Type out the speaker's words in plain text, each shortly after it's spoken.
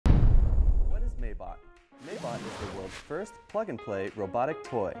Mabot. Mabot is the world's first plug-and-play robotic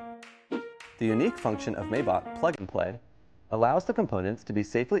toy. The unique function of Mabot plug-and-play allows the components to be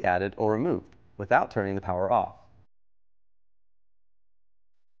safely added or removed without turning the power off.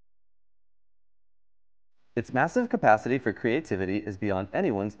 Its massive capacity for creativity is beyond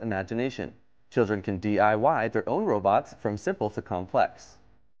anyone's imagination. Children can DIY their own robots from simple to complex.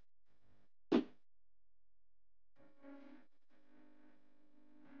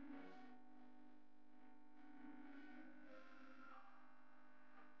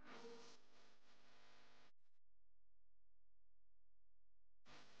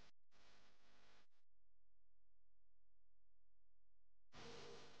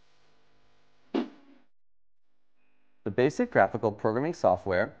 The basic graphical programming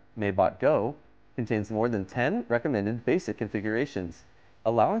software, Mabot Go, contains more than 10 recommended basic configurations,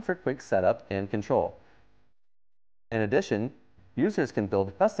 allowing for quick setup and control. In addition, users can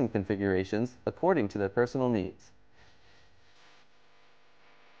build custom configurations according to their personal needs.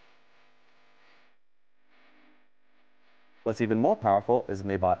 What's even more powerful is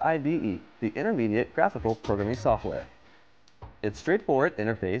Mabot IDE, the intermediate graphical programming software. Its straightforward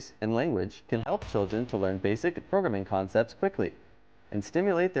interface and language can help children to learn basic programming concepts quickly and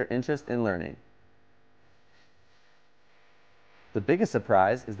stimulate their interest in learning. The biggest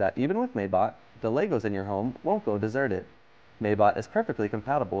surprise is that even with Mabot, the Legos in your home won't go deserted. Mabot is perfectly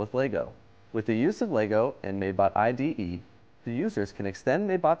compatible with Lego. With the use of Lego and Mabot IDE, the users can extend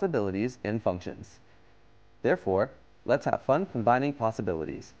Mabot's abilities and functions. Therefore, let's have fun combining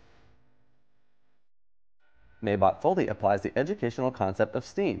possibilities. Mabot fully applies the educational concept of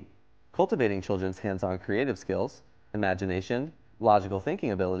STEAM, cultivating children's hands-on creative skills, imagination, logical thinking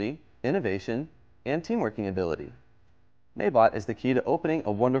ability, innovation, and teamworking ability. Mabot is the key to opening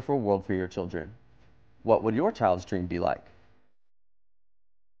a wonderful world for your children. What would your child's dream be like?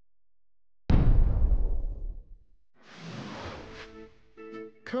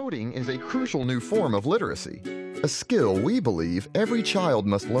 Coding is a crucial new form of literacy, a skill we believe every child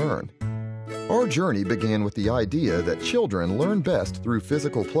must learn. Our journey began with the idea that children learn best through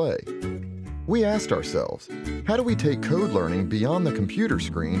physical play. We asked ourselves, how do we take code learning beyond the computer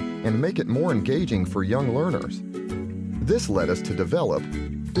screen and make it more engaging for young learners? This led us to develop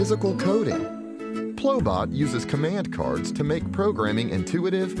physical coding. Plobot uses command cards to make programming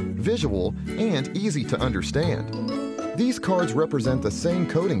intuitive, visual, and easy to understand. These cards represent the same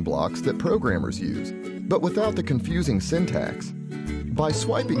coding blocks that programmers use, but without the confusing syntax. By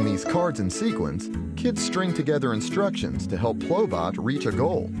swiping these cards in sequence, kids string together instructions to help Plobot reach a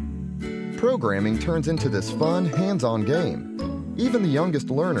goal. Programming turns into this fun, hands-on game. Even the youngest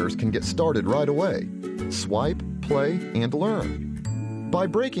learners can get started right away. Swipe, play, and learn. By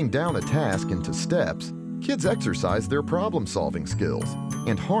breaking down a task into steps, kids exercise their problem-solving skills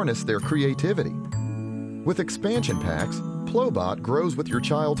and harness their creativity. With expansion packs, Plobot grows with your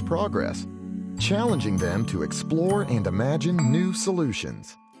child's progress, challenging them to explore and imagine new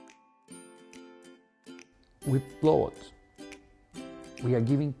solutions. With Plobot, we are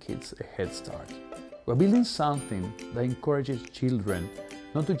giving kids a head start. We're building something that encourages children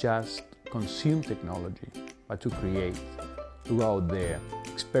not to just consume technology, but to create, to go out there,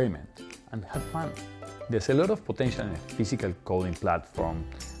 experiment, and have fun. There's a lot of potential in a physical coding platform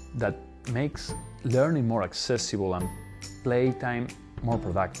that makes learning more accessible and playtime more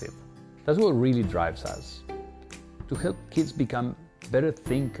productive. That's what really drives us, to help kids become better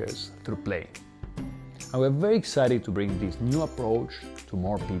thinkers through play. And we're very excited to bring this new approach to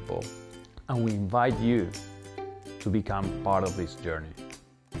more people, and we invite you to become part of this journey.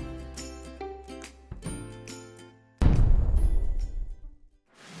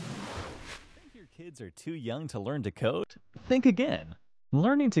 Think your kids are too young to learn to code? Think again.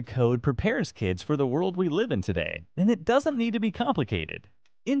 Learning to code prepares kids for the world we live in today, and it doesn't need to be complicated.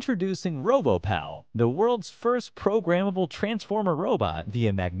 Introducing ROBOPAL, the world's first programmable transformer robot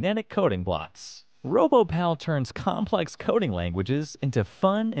via magnetic coding blocks. ROBOPAL turns complex coding languages into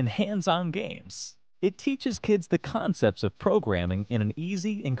fun and hands-on games. It teaches kids the concepts of programming in an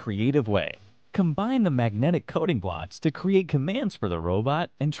easy and creative way. Combine the magnetic coding blocks to create commands for the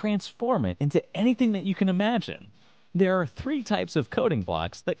robot and transform it into anything that you can imagine. There are 3 types of coding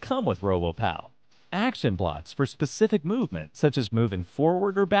blocks that come with ROBOPAL. Action blocks for specific movement, such as moving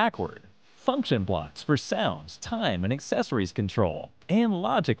forward or backward. Function blocks for sounds, time, and accessories control. And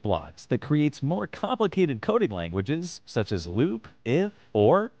logic blocks that creates more complicated coding languages, such as loop, if,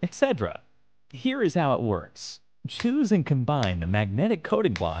 or, etc. Here is how it works. Choose and combine the magnetic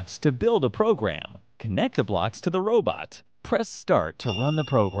coding blocks to build a program. Connect the blocks to the robot. Press start to run the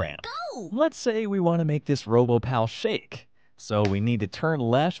program. Go! Let's say we want to make this ROBOPAL shake. So we need to turn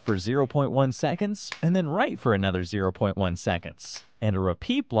left for 0.1 seconds and then right for another 0.1 seconds. And a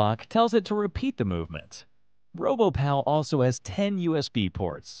repeat block tells it to repeat the movement. ROBOPAL also has 10 USB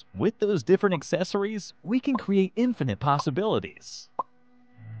ports. With those different accessories, we can create infinite possibilities.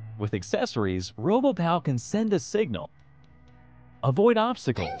 With accessories, ROBOPAL can send a signal, avoid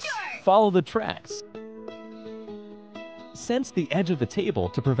obstacles, follow the tracks, sense the edge of the table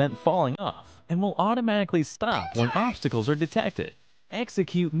to prevent falling off, and will automatically stop when obstacles are detected.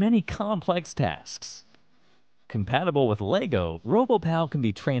 Execute many complex tasks. Compatible with LEGO, ROBOPAL can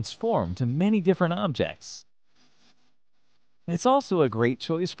be transformed to many different objects. It's also a great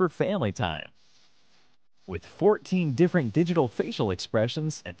choice for family time. With 14 different digital facial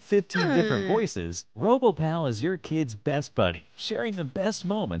expressions and 15 different voices, ROBOPAL is your kid's best buddy, sharing the best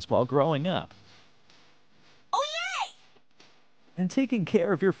moments while growing up. Oh, yay! And taking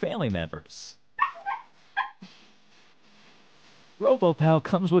care of your family members. ROBOPAL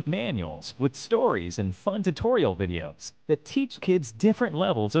comes with manuals, with stories and fun tutorial videos that teach kids different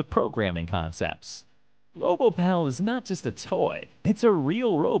levels of programming concepts. ROBOPAL is not just a toy, it's a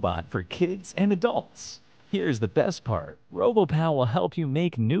real robot for kids and adults. Here's the best part, ROBOPAL will help you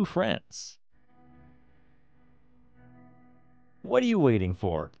make new friends. What are you waiting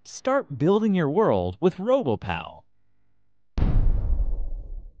for? Start building your world with ROBOPAL.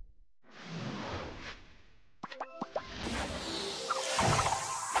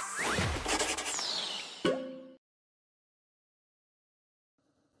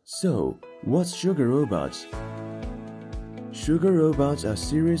 So, what's Sugarobots? Sugarobots are a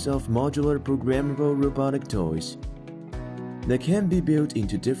series of modular programmable robotic toys that can be built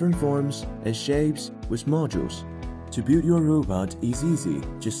into different forms and shapes with modules. To build your robot is easy,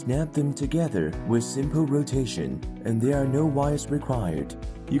 just snap them together with simple rotation, and there are no wires required.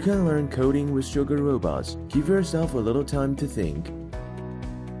 You can learn coding with Sugarobots. Give yourself a little time to think.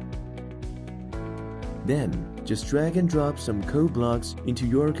 Then, just drag and drop some code blocks into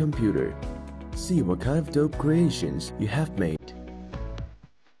your computer. See what kind of dope creations you have made.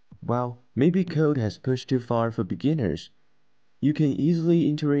 Wow, maybe code has pushed too far for beginners. You can easily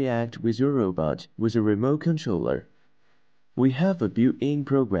interact with your robot with a remote controller. We have a built-in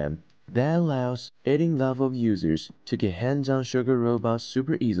program that allows any level of users to get hands on Sugarobots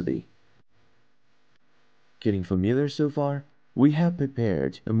super easily. Getting familiar so far? We have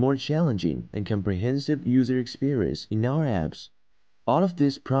prepared a more challenging and comprehensive user experience in our apps. All of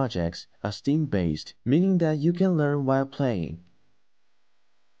these projects are Steam-based, meaning that you can learn while playing.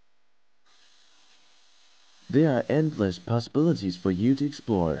 There are endless possibilities for you to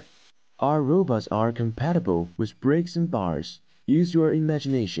explore. Our robots are compatible with brakes and bars. Use your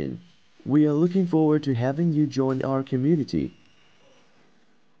imagination. We are looking forward to having you join our community.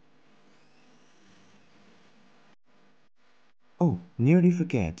 Oh, nearly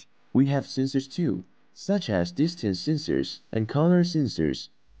forget. We have sensors too, such as distance sensors and color sensors.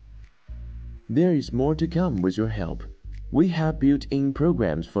 There is more to come with your help. We have built-in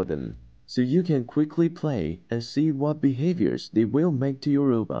programs for them, so you can quickly play and see what behaviors they will make to your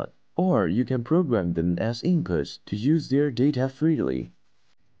robot. Or you can program them as inputs to use their data freely.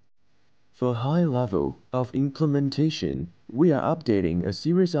 For high level of implementation, we are updating a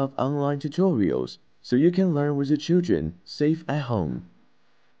series of online tutorials so you can learn with your children safe at home.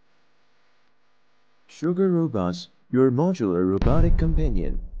 Sugarobots, your modular robotic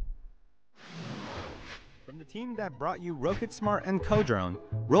companion. From the team that brought you Rocket Smart and Codrone,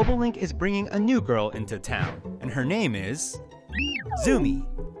 RoboLink is bringing a new girl into town, and her name is Zumi.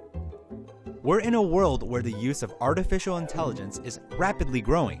 We're in a world where the use of artificial intelligence is rapidly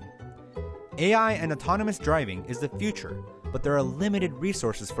growing. AI and autonomous driving is the future, but there are limited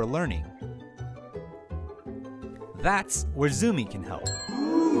resources for learning. That's where Zumi can help.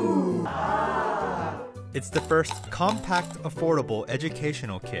 It's the first compact, affordable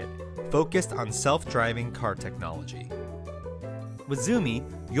educational kit focused on self-driving car technology. With Zumi,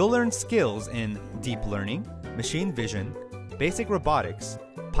 you'll learn skills in deep learning, machine vision, basic robotics,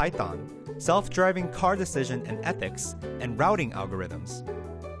 Python, self-driving car decision and ethics, and routing algorithms.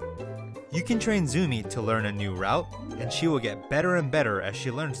 You can train Zumi to learn a new route, and she will get better and better as she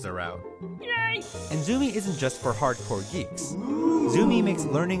learns the route. Yay! And Zumi isn't just for hardcore geeks. Zumi makes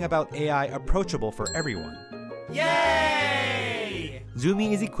learning about AI approachable for everyone. Yay!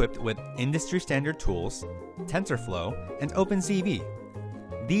 Zumi is equipped with industry-standard tools, TensorFlow, and OpenCV.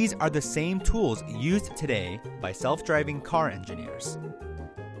 These are the same tools used today by self-driving car engineers.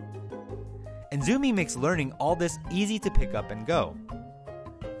 And Zumi makes learning all this easy to pick up and go.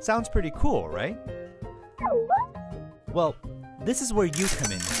 Sounds pretty cool, right? Well, this is where you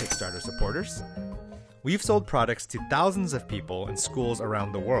come in, Kickstarter supporters. We've sold products to thousands of people in schools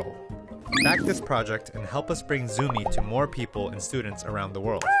around the world. Back this project and help us bring Zumi to more people and students around the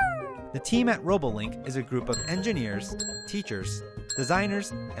world. The team at RoboLink is a group of engineers, teachers, designers,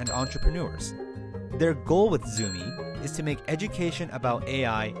 and entrepreneurs. Their goal with Zumi is to make education about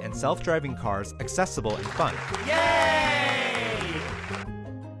AI and self-driving cars accessible and fun.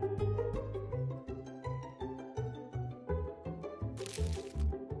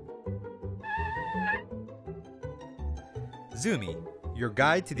 Zumi, your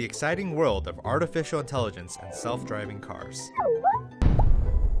guide to the exciting world of artificial intelligence and self-driving cars.